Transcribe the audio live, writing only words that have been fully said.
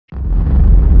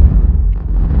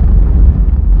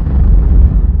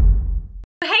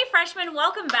freshmen,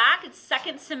 welcome back. It's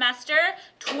second semester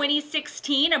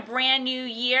 2016, a brand new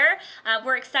year.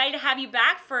 We're excited to have you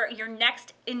back for your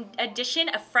next edition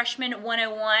of Freshman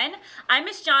 101. I'm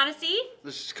Miss Jonassy.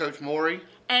 This is Coach Maury.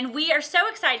 And we are so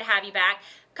excited to have you back.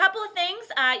 Couple of things,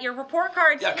 your report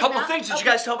cards. Yeah, a couple of things. Did you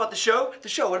guys tell about the show? The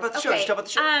show, what about the show? Did you tell about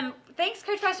the show? Thanks,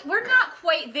 Coach Bass. We're not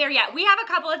quite there yet. We have a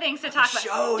couple of things to talk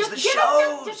about.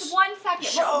 Just 1 second.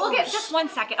 We'll get just 1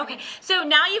 second. Okay, so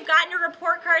now you've gotten your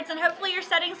report cards, and hopefully you're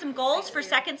setting some goals for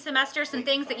second semester, some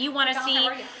things that you want to see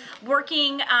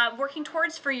working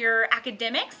towards for your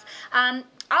academics.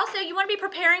 Also, you want to be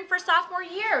preparing for sophomore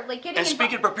year, like getting. And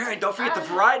speaking of preparing, don't forget the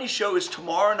variety show is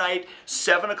tomorrow night,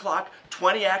 7 o'clock,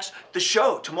 20 acts. The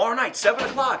show tomorrow night, 7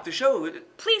 o'clock. The show.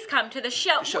 Please come to the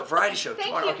show. The show, variety show.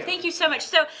 Thank you. Okay. Thank you so much.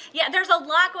 So yeah, there's a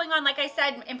lot going on, like I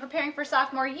said, in preparing for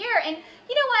sophomore year. And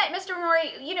you know what, Mr.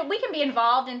 Maury, you know we can be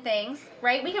involved in things,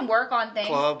 right? We can work on things.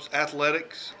 Clubs,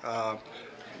 athletics.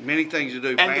 Many things to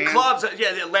do. And the clubs,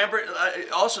 yeah, the Lambert,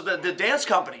 also the dance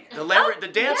company. The Lambert, the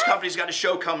dance company's got a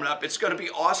show coming up. It's going to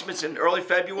be awesome. It's in early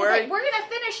February. Okay, we're going to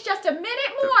finish just a minute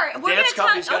more. The dance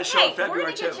company's got a show in February we're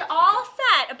going to get too. you all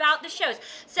set about the shows.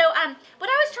 So what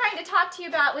I was trying to talk to you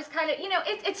about was kind of, you know,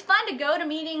 it's fun to go to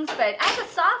meetings, but as a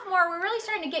sophomore, we're really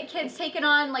starting to get kids taking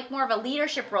on like more of a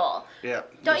leadership role. Yeah,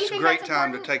 Don't you it's a think great that's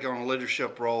time to important? take on a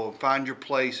leadership role and find your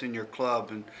place in your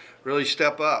club and really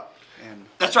step up. And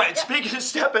that's right. And speaking of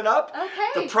stepping up,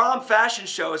 okay. The prom fashion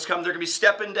show is coming. They're going to be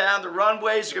stepping down the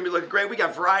runways. They're going to be looking great. We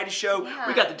got variety show. Yeah.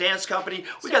 We got the dance company.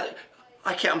 We got the,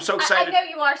 I'm so excited. I know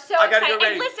you are so I gotta excited. Get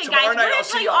ready. And listen, Tomorrow guys, night, we're going to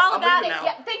tell you all about it.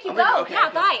 Yeah, thank you. Go. Okay, yeah,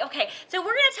 okay. bye. Okay, so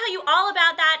we're going to tell you all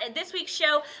about that at this week's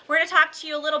show. We're going to talk to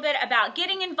you a little bit about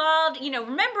getting involved, you know,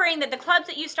 remembering that the clubs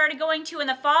that you started going to in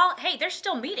the fall, hey, they're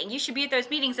still meeting. You should be at those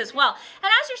meetings as well. And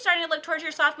as you're starting to look towards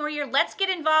your sophomore year, let's get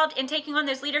involved in taking on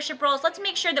those leadership roles. Let's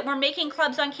make sure that we're making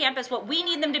clubs on campus what we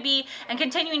need them to be and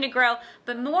continuing to grow.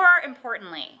 But more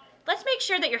importantly, let's make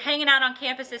sure that you're hanging out on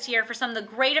campus this year for some of the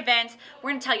great events.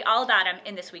 We're going to tell you all about them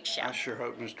in this week's show. I sure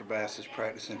hope Mr. Bass is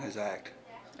practicing his act.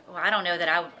 Well, I don't know that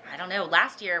I don't know.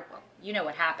 Last year, well, you know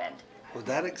what happened. With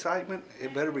that excitement,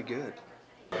 it better be good.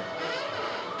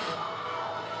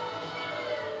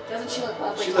 Doesn't she look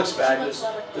lovely? She looks fabulous.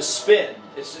 The spin.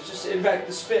 It's just, in fact,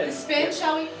 the spin. The spin, yeah.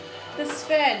 shall we? The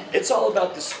spin. It's all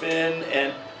about the spin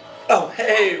and, oh,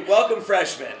 hey, welcome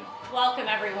freshmen. Welcome,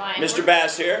 everyone. Mr.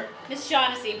 Bass here. Miss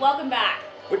Jonassy, welcome back.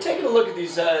 We're taking a look at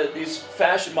these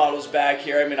fashion models back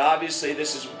here. I mean, obviously,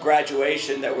 this is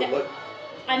graduation that we're looking.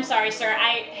 I'm sorry, sir.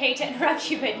 I hate to interrupt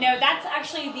you, but no, that's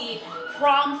actually the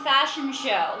prom fashion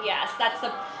show. Yes, that's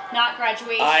the not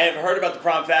graduation. I have heard about the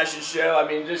prom fashion show. I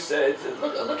mean, just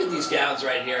look at these gowns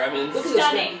right here. I mean, look at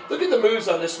this man. Look at the moves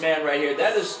on this man right here.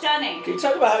 That is stunning. Can you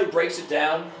talk about how he breaks it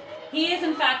down? He is,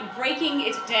 in fact, breaking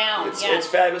it down. It's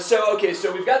fabulous. So, okay, so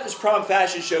we've got this prom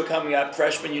fashion show coming up.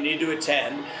 Freshmen, you need to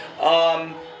attend.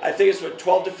 I think it's, what,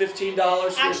 $12 to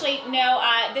 $15? Actually, no,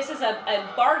 this is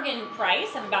a bargain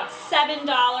price of about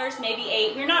 $7, maybe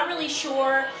 $8. We're not really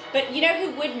sure, but you know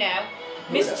who would know?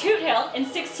 Miss Toothill in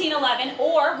 1611,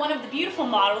 or one of the beautiful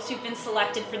models who've been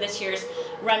selected for this year's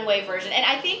runway version. And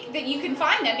I think that you can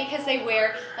find them because they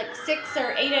wear like 6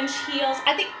 or 8 inch heels.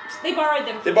 I think they borrowed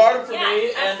them. They borrowed them from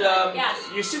me,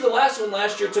 and you see the last one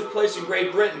last year took place in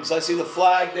Great Britain. Because I see the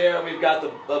flag there. We've got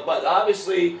but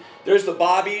obviously there's the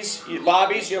bobbies.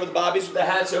 Bobbies, you know the bobbies with the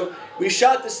hat. So we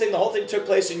shot this thing. The whole thing took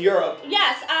place in Europe.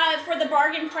 Yes, for the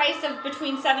bargain price of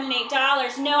between $7 and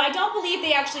 $8. No, I don't believe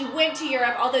they actually went to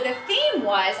Europe, although the theme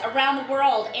was around the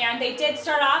world, and they did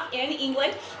start off in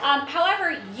England.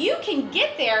 However, you can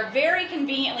get there very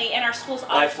conveniently in our school's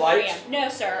auditorium. Flights? No,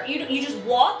 sir. You just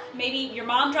walk. Maybe your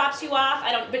mom drops you off.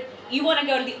 But you want to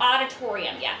go to the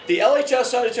auditorium, yeah. The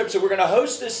LHS auditorium. So we're going to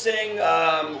host this thing,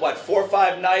 what, 4 or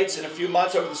 5 nights in a few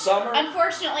months over the summer?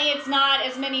 Unfortunately, it's not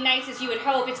as many nights as you would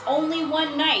hope. It's only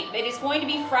one night. It is going to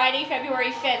be Friday,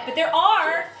 February 5th, but there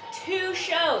are 2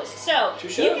 shows. So you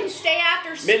can stay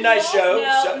after school. Midnight show.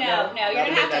 No. You're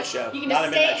gonna have to. You can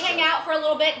just stay, hang out for a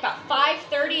little bit. About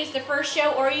 5:30 is the first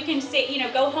show, or you can stay. You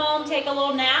know, go home, take a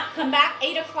little nap, come back.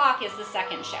 8 o'clock is the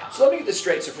second show. So let me get this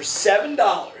straight. So for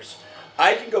 $7,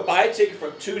 I can go buy a ticket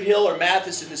from Toot Hill or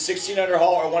Matheson, the 1600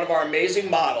 Hall, or one of our amazing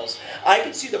models. I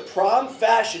can see the prom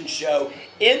fashion show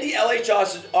in the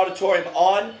LHS auditorium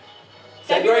on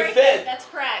February 5th. That's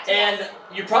correct. And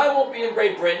you probably won't be in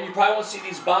Great Britain. You probably won't see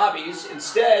these bobbies.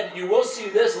 Instead, you will see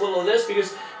this, a little of this,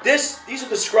 because these are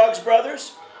the Scruggs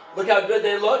brothers. Look how good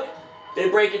they look. They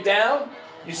break it down.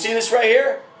 You see this right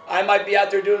here? I might be out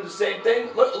there doing the same thing.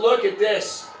 Look at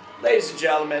this. Ladies and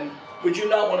gentlemen, would you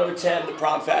not want to attend the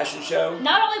prom fashion show?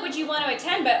 Not only would you want to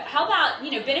attend, but how about,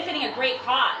 benefiting a great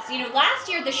cause? Last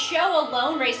year the show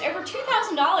alone raised over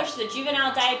 $2,000 to the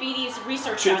Juvenile Diabetes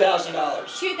Research Foundation. $2,000.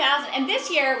 $2,000. And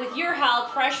this year, with your help,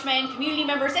 freshmen, community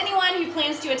members, anyone who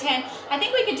plans to attend, I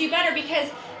think we could do better because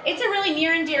it's a really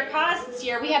near and dear cause this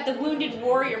year. We have the Wounded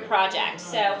Warrior Project,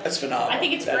 so that's phenomenal. I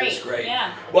think it's great. great. That is great.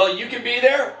 Yeah. Well, you can be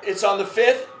there. It's on the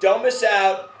 5th. Don't miss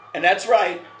out. And that's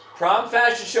right, prom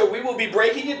fashion show. We will be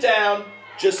breaking it down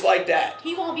just like that.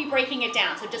 He won't be breaking it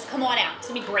down, so just come on out. It's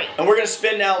gonna be great. And we're gonna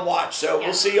spin now and watch. So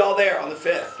we'll see y'all there on the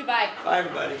 5th. Goodbye. Bye,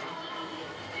 everybody.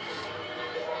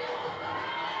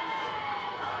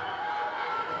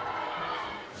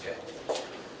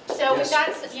 So we've got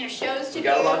shows to do. We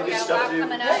got a lot of good we got stuff a lot to do.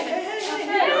 coming up.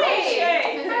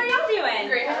 Hey. How are y'all doing?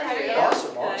 Great. How are you? Awesome,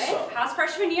 Good. awesome. How's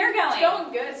freshman year going? It's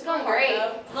going good. It's going Great.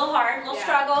 hard, A little hard, a little Yeah.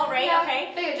 struggle, right? Yeah,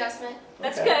 Okay. big adjustment.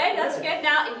 That's Okay. good. That's good.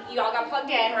 Now you all got plugged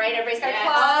in, right? Everybody's got Yes.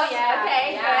 clubs. Oh, yeah.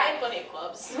 Okay. Yeah. Good. Plenty of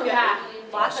clubs. Yeah.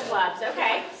 Lots of clubs.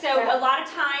 Okay. So Yeah. a lot of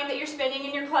time that you're spending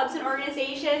in your clubs and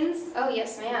organizations. Oh,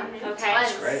 yes, ma'am. Okay. Tons.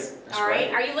 That's great. That's All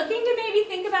right. great. Are you looking to maybe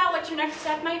think about what your next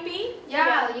step might be?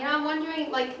 Yeah, I'm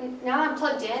wondering, now that I'm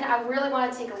plugged in, I really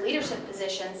want to take a leadership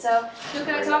position. So, who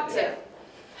can I talk to?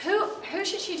 Who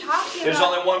should she talk to? There's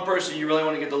about? only one person you really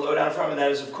want to get the lowdown from, and that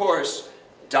is, of course,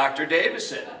 Dr.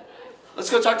 Davison. Let's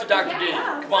go talk to Dr. D.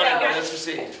 Come on in, guys. Let's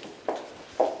see.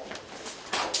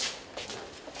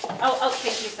 Oh,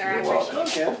 thank you, sir. I You're appreciate welcome.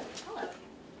 it. Okay. Hello.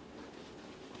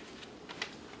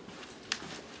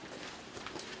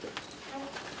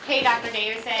 Hey, Dr.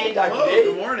 Davison. Hey, Dr. Hello, D.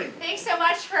 good morning. Thanks so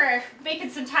much for making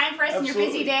some time for us in your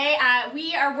busy Absolutely. day.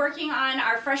 We are working on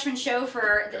our freshman show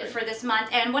for this month,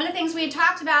 and one of the things we had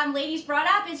talked about and ladies brought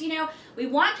up is, we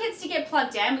want kids to get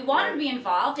plugged in, we want them to be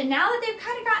involved, and now that they've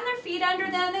kind of gotten their feet under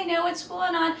them, they know what's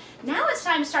going on, now it's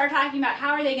time to start talking about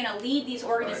how are they going to lead these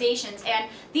organizations. And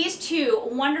these two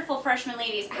wonderful freshman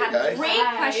ladies have guys. great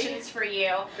Hi. questions for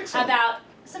you Excellent. about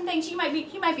some things he might be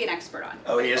an expert on.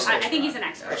 Oh, he is an I expert. think he's an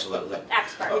expert. Absolutely.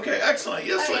 Expert. Okay, excellent.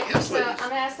 Yes, Okay, yes, so I'm ladies.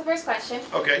 going to ask the first question.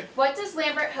 Okay. What does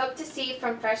Lambert hope to see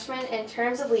from freshmen in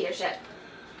terms of leadership?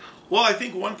 Well, I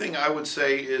think one thing I would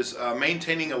say is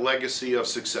maintaining a legacy of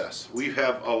success. We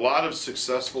have a lot of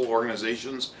successful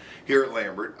organizations here at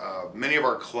Lambert. Many of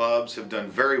our clubs have done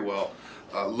very well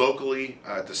locally,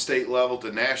 at the state level,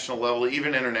 the national level,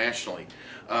 even internationally.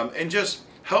 And just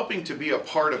helping to be a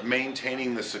part of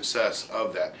maintaining the success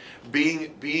of that.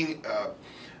 Being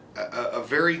a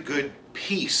very good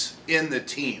piece in the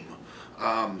team.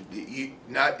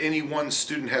 Not any one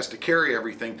student has to carry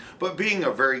everything, but being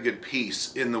a very good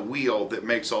piece in the wheel that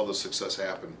makes all the success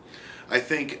happen. I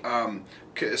think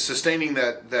sustaining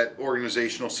that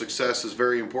organizational success is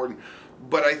very important,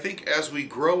 but I think as we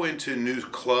grow into new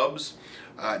clubs,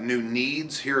 new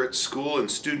needs here at school and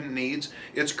student needs,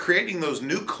 it's creating those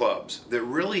new clubs that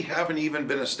really haven't even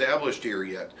been established here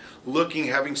yet,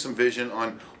 having some vision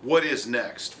on what is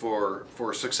next for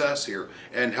success here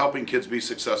and helping kids be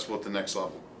successful at the next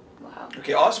level. Wow.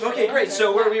 Okay, awesome. Okay, great.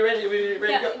 So, where are we ready? Are we ready to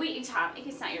Yeah, go? Tom,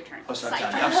 it's not your turn. Oh, sorry, It's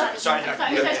not Tom. your I'm turn. sorry, Dr.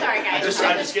 I'm D. so sorry, guys.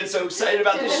 I'm just getting so excited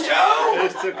about this show.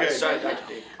 It's okay. I'm sorry, Dr.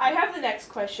 D. I have the next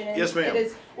question. Yes, ma'am. It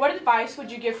is, what advice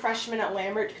would you give freshmen at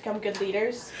Lambert to become good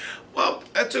leaders? Well,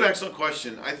 that's an excellent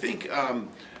question. I think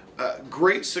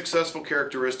great successful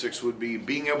characteristics would be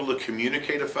being able to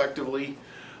communicate effectively.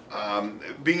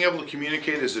 Being able to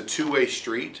communicate is a two-way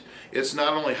street. It's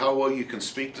not only how well you can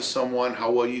speak to someone, how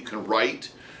well you can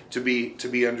write to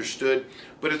be understood,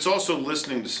 but it's also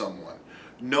listening to someone,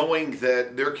 knowing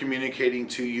that they're communicating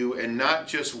to you and not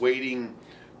just waiting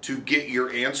to get your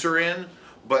answer in,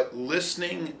 but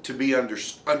listening to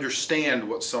understand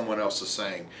what someone else is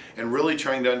saying and really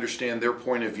trying to understand their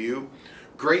point of view.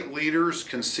 Great leaders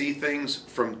can see things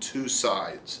from two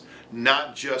sides,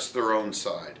 not just their own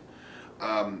side.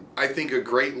 I think a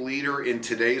great leader in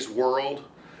today's world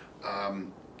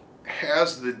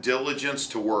has the diligence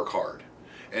to work hard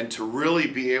and to really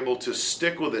be able to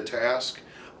stick with a task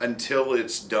until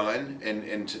it's done and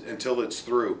until it's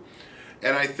through.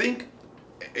 And I think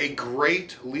a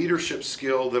great leadership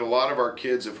skill that a lot of our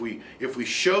kids, if we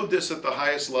showed this at the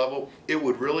highest level, it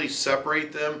would really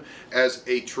separate them as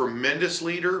a tremendous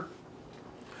leader,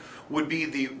 would be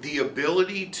the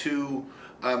ability to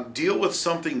deal with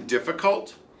something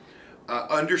difficult,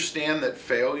 understand that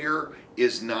failure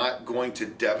is not going to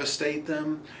devastate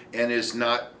them and is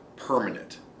not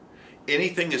permanent.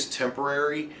 Anything is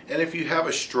temporary, and if you have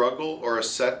a struggle or a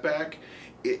setback,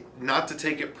 not to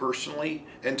take it personally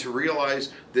and to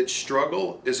realize that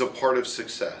struggle is a part of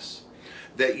success.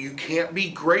 That you can't be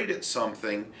great at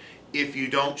something if you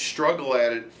don't struggle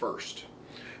at it first.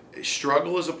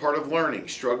 struggle is a part of learning.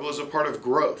 Struggle is a part of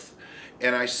growth.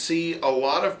 And I see a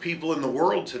lot of people in the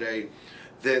world today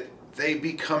that they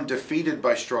become defeated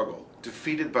by struggle,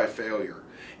 defeated by failure.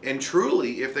 And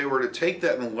truly, if they were to take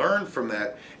that and learn from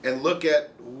that and look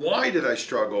at why did I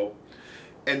struggle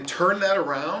and turn that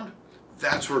around,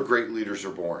 that's where great leaders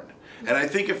are born. And I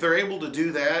think if they're able to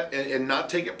do that and not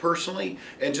take it personally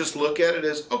and just look at it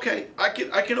as, okay, I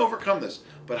can overcome this,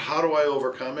 but how do I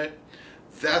overcome it?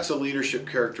 That's a leadership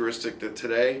characteristic that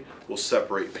today will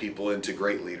separate people into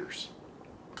great leaders.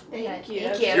 Thank you.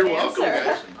 Thank you. You're welcome,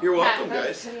 guys. You're welcome,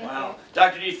 guys. Wow.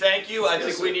 Dr. D, thank you. I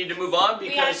think sir. we need to move on We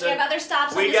because have other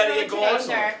stops on we this got to road get going. today,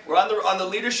 sir. We're on the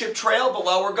leadership trail, but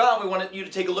while we're gone, we wanted you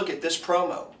to take a look at this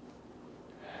promo.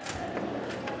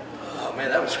 Oh man,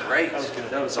 that was great. That was good.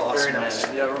 That was awesome. Very nice.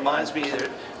 Man. Yeah, it reminds me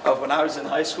of when I was in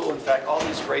high school. In fact, all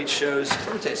these great shows.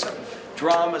 Let me tell you something.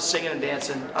 Drama, singing and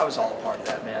dancing. I was all a part of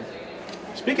that, man.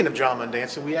 Speaking of drama and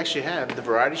dancing, we actually have the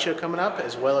variety show coming up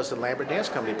as well as the Lambert Dance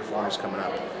Company performance coming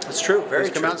up. That's true. Very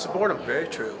Please true. come out and support them. Very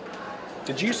true.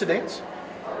 Did you used to dance?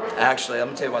 Actually, I'm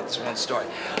going to tell you about this one story.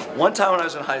 One time when I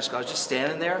was in high school, I was just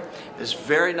standing there. This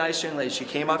very nice young lady, she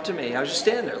came up to me. I was just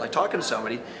standing there, like talking to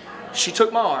somebody. She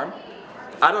took my arm.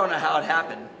 I don't know how it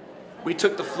happened. We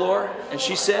took the floor, and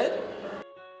she said,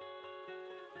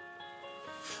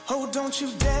 "Oh, don't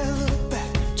you dare look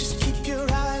back. Just keep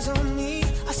your eyes on me."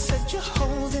 I said, "You're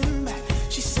holding back."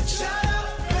 She said, "Shut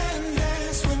up and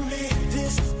dance with me.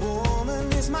 This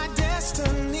woman is my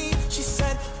destiny." She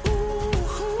said, "Ooh,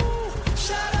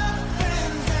 shut up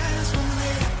and dance with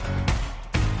me."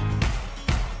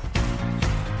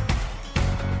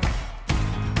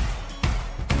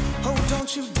 Oh,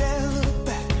 don't you dare look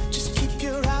back. Just keep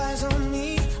your eyes on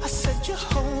me. I said, "You're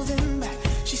holding back."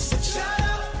 She said, "Shut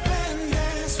up and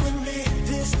dance with me.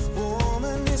 This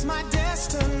woman is my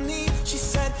destiny." She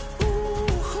said, "Ooh,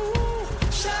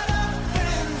 shut up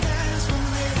and dance with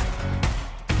me."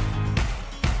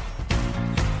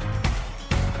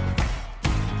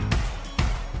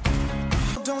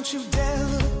 Don't you dare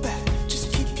look back.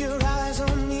 Just keep your eyes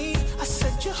on me. I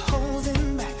said, "You're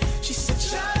holding back." She said,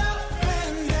 "Shut up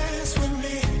and dance with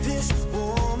me. This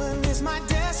woman is my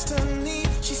destiny."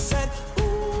 She said,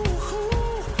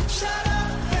 "Ooh, shut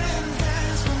up and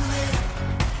dance with me."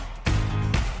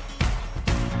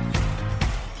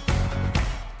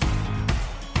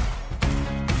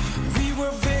 We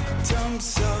were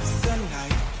victims of the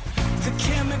night, the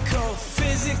chemical,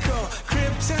 physical,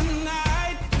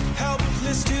 kryptonite,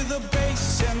 helpless to the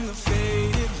base and the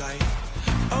faded light.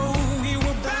 Oh, we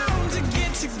were bound to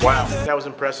get together. Wow, that was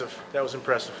impressive. That was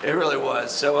impressive. It really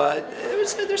was. So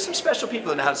there's some special people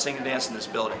that know how to sing and dance in this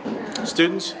building.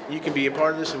 Students, you can be a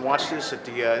part of this and watch this at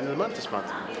the end of the month this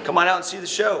month. Come on out and see the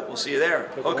show. We'll see you there.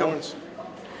 Hook Welcome. horns.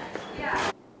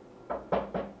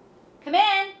 Come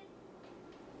in.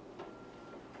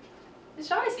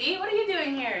 Shaughnessy, what are you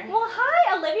doing here? Well,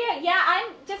 hi, Olivia. Yeah,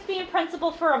 I'm just being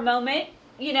principal for a moment,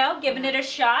 you know, giving it a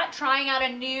shot, trying out a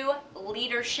new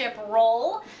leadership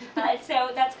role. So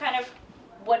that's kind of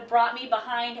what brought me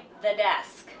behind the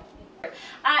desk.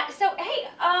 So, hey,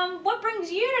 what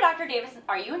brings you to Dr. Davis?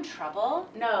 Are you in trouble?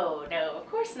 No, of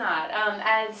course not.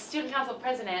 As student council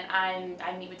president,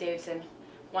 I meet with Davidson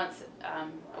once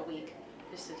a week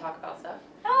just to talk about stuff.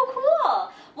 Oh,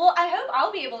 cool. Well, I hope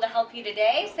I'll be able to help you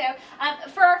today. So,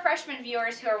 for our freshman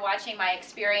viewers who are watching my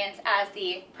experience as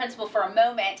the principal for a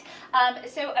moment,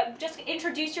 just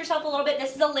introduce yourself a little bit.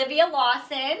 This is Olivia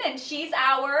Lawson, and she's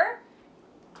our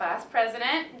Class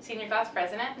president, senior class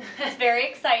president. It's very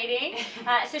exciting.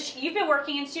 You've been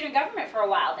working in student government for a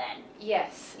while then?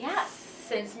 Yes. Yes.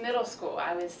 Since middle school.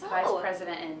 I was vice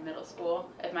president in middle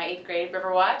school at my 8th grade,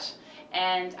 Riverwatch,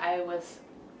 and I was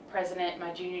president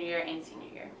my junior year and senior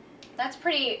year. That's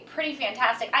pretty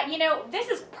fantastic. You know, this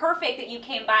is perfect that you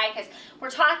came by because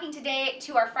we're talking today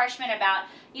to our freshmen about,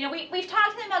 you know, we've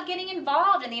talked to them about getting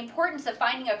involved and the importance of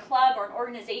finding a club or an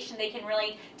organization they can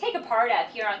really take a part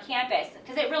of here on campus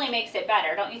because it really makes it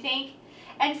better, don't you think?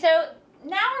 And so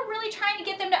now we're really trying to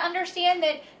get them to understand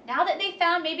that now that they've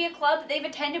found maybe a club that they've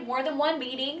attended more than one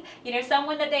meeting, you know,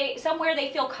 somewhere they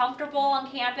feel comfortable on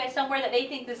campus, somewhere that they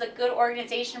think is a good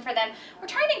organization for them, we're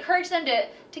trying to encourage them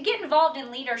to get involved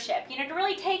in leadership, you know, to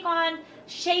really take on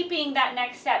shaping that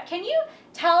next step. Can you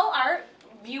tell our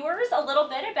viewers a little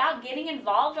bit about getting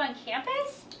involved on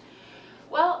campus?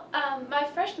 Well, my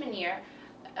freshman year,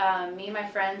 me and my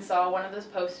friends saw one of those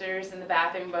posters in the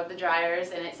bathroom above the dryers,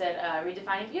 and it said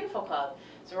Redefining Beautiful Club.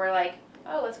 So we're like,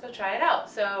 oh, let's go try it out.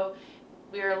 So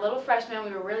we were a little freshmen.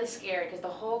 We were really scared because the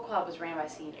whole club was ran by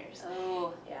seniors.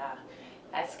 Oh. Yeah,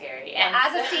 that's scary. And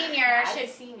as a senior, as a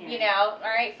senior, you know, all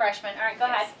right, freshman. All right, go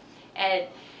ahead. And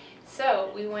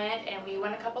So we went, and we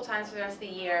went a couple times for the rest of the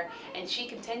year, and she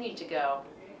continued to go.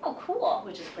 Oh, cool.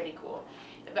 Which is pretty cool.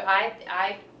 But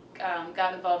I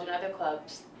got involved in other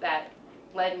clubs that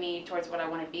led me towards what I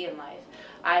want to be in life.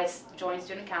 I joined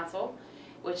student council,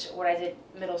 which what I did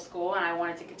middle school, and I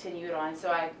wanted to continue it on. So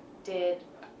I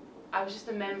was just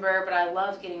a member, but I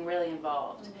loved getting really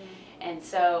involved. And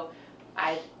so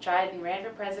I tried and ran for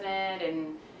president,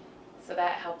 and so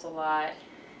that helped a lot.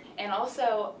 And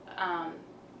also,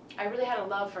 I really had a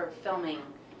love for filming,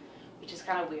 which is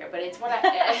kind of weird, but it's what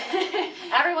I...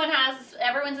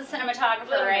 Everyone's a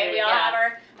cinematographer, right? We all have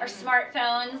our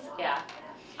smartphones. Yeah.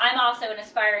 I'm also an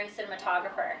aspiring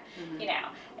cinematographer, you know,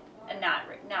 and not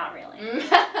really.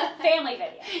 Family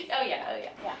videos. Oh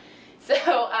yeah.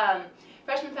 So,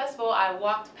 Freshman Festival, I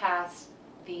walked past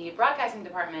the broadcasting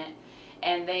department,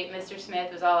 and Mr.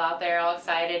 Smith was all out there, all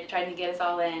excited, trying to get us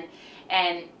all in.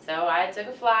 And so I took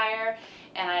a flyer,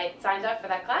 and I signed up for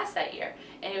that class that year.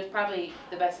 And it was probably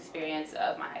the best experience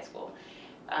of my high school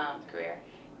career.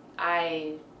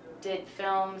 I did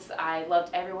films, I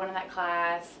loved everyone in that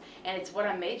class, and it's what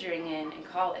I'm majoring in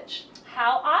college.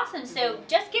 How awesome. So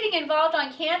just getting involved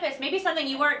on campus, maybe something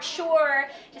you weren't sure,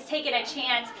 just taking a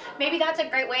chance, maybe that's a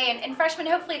great way. And freshmen,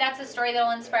 hopefully that's a story that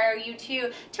will inspire you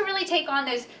too, to really take on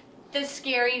those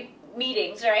scary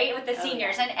meetings, right, with the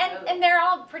seniors. And they're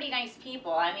all pretty nice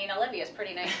people. I mean, Olivia's a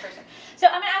pretty nice person. So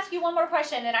I'm going to ask you one more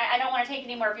question, and I don't want to take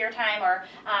any more of your time,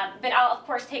 but I'll, of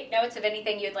course, take notes of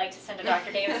anything you'd like to send to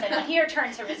Dr. Davison when he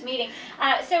returns from his meeting.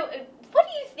 So what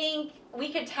do you think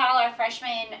we could tell our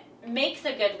freshmen makes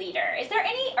a good leader?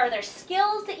 Are there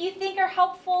skills that you think are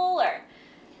helpful, or?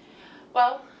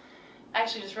 Well, I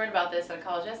actually just wrote about this in a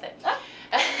college essay.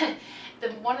 Oh.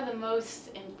 One of the most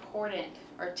important,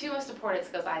 or two most important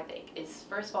skills, I think, is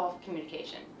first of all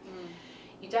communication.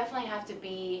 You definitely have to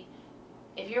be,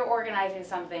 if you're organizing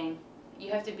something,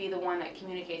 you have to be the one that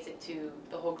communicates it to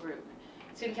the whole group.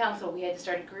 Student council, we had to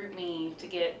start a group meeting to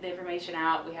get the information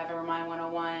out. We have a Remind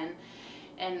 101,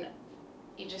 and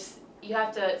you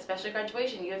have to, especially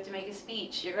graduation, you have to make a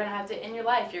speech. You're going to have to, in your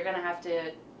life, you're going to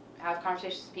have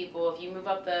conversations with people. If you move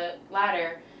up the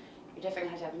ladder, you're definitely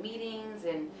going to have meetings,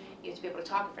 and you have to be able to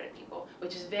talk in front of people,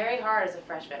 which is very hard as a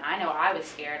freshman. I know I was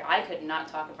scared. I could not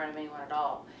talk in front of anyone at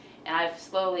all. And I've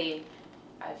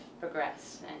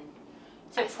progressed. And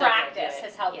so practice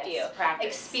has helped you. Yes, practice.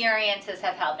 Experiences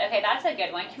have helped. Okay, that's a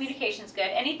good one. Communication's good.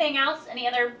 Anything else? Any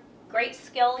other great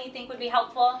skill you think would be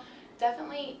helpful?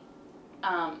 Definitely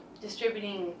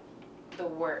distributing the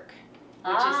work.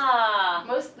 Which is,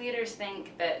 most leaders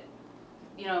think that,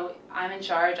 you know, I'm in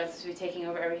charge, I'm supposed to be taking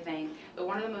over everything. But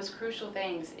one of the most crucial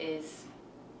things is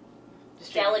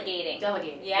delegating.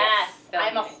 Delegating. Yes.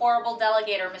 Delegating. I'm a horrible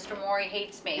delegator. Mr. Morey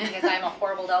hates me because I'm a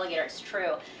horrible delegator. It's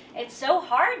true. It's so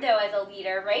hard, though, as a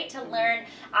leader, right, to learn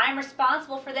I'm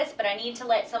responsible for this, but I need to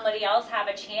let somebody else have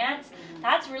a chance.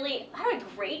 That's really a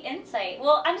great insight.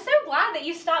 Well, I'm so glad that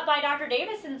you stopped by Dr.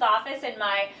 Davison's office and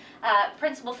my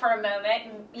principal for a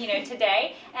moment, you know,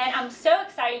 today. And I'm so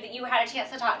excited that you had a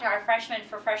chance to talk to our freshmen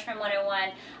for Freshman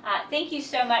 101. Thank you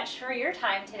so much for your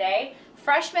time today.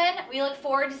 Freshmen, we look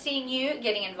forward to seeing you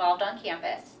getting involved on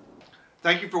campus.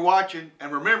 Thank you for watching,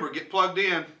 and remember, get plugged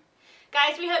in.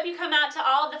 Guys, we hope you come out to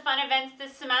all of the fun events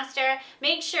this semester.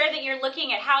 Make sure that you're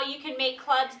looking at how you can make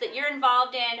clubs that you're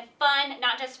involved in fun,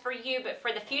 not just for you, but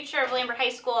for the future of Lambert High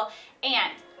School,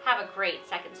 and have a great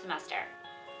second semester.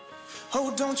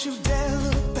 Oh, don't you dare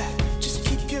look back, just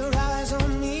keep your eyes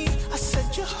on me. I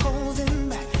said you're holding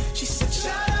back. She said,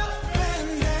 shut up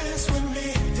and dance with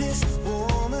me. This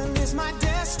woman is my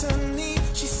destiny.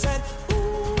 She said,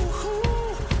 ooh,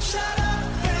 shut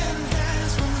up and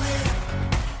dance with me.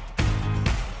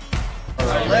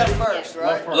 Left first,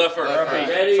 right? Left first.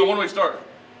 Ready? So when do we start?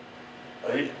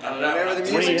 I don't know. Whenever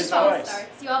the music starts.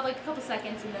 You have like a couple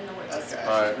seconds and then the words start.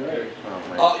 Alright.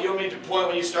 Oh, you want me to point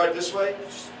when you start this way?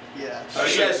 Yeah. Oh,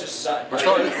 you guys just side. We're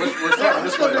starting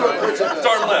this way, right?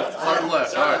 Starting left. Starting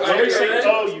left. Alright. Are you saying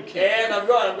oh, you can? And I'm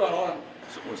going, hold on.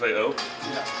 So we'll say O?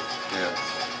 Yeah.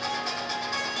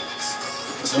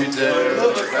 She said,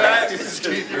 look back,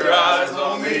 keep your eyes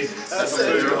on me. I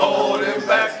said, you're holding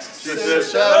back. She said,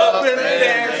 shut up and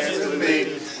dance with me.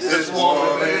 This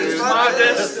woman is my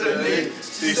destiny.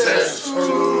 She says,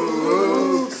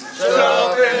 ooh, shut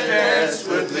up and dance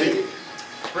with me.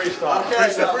 Freestyle.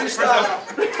 Freestyle.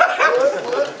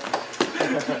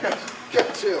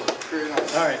 Got two. Very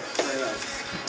nice. All right. Very nice.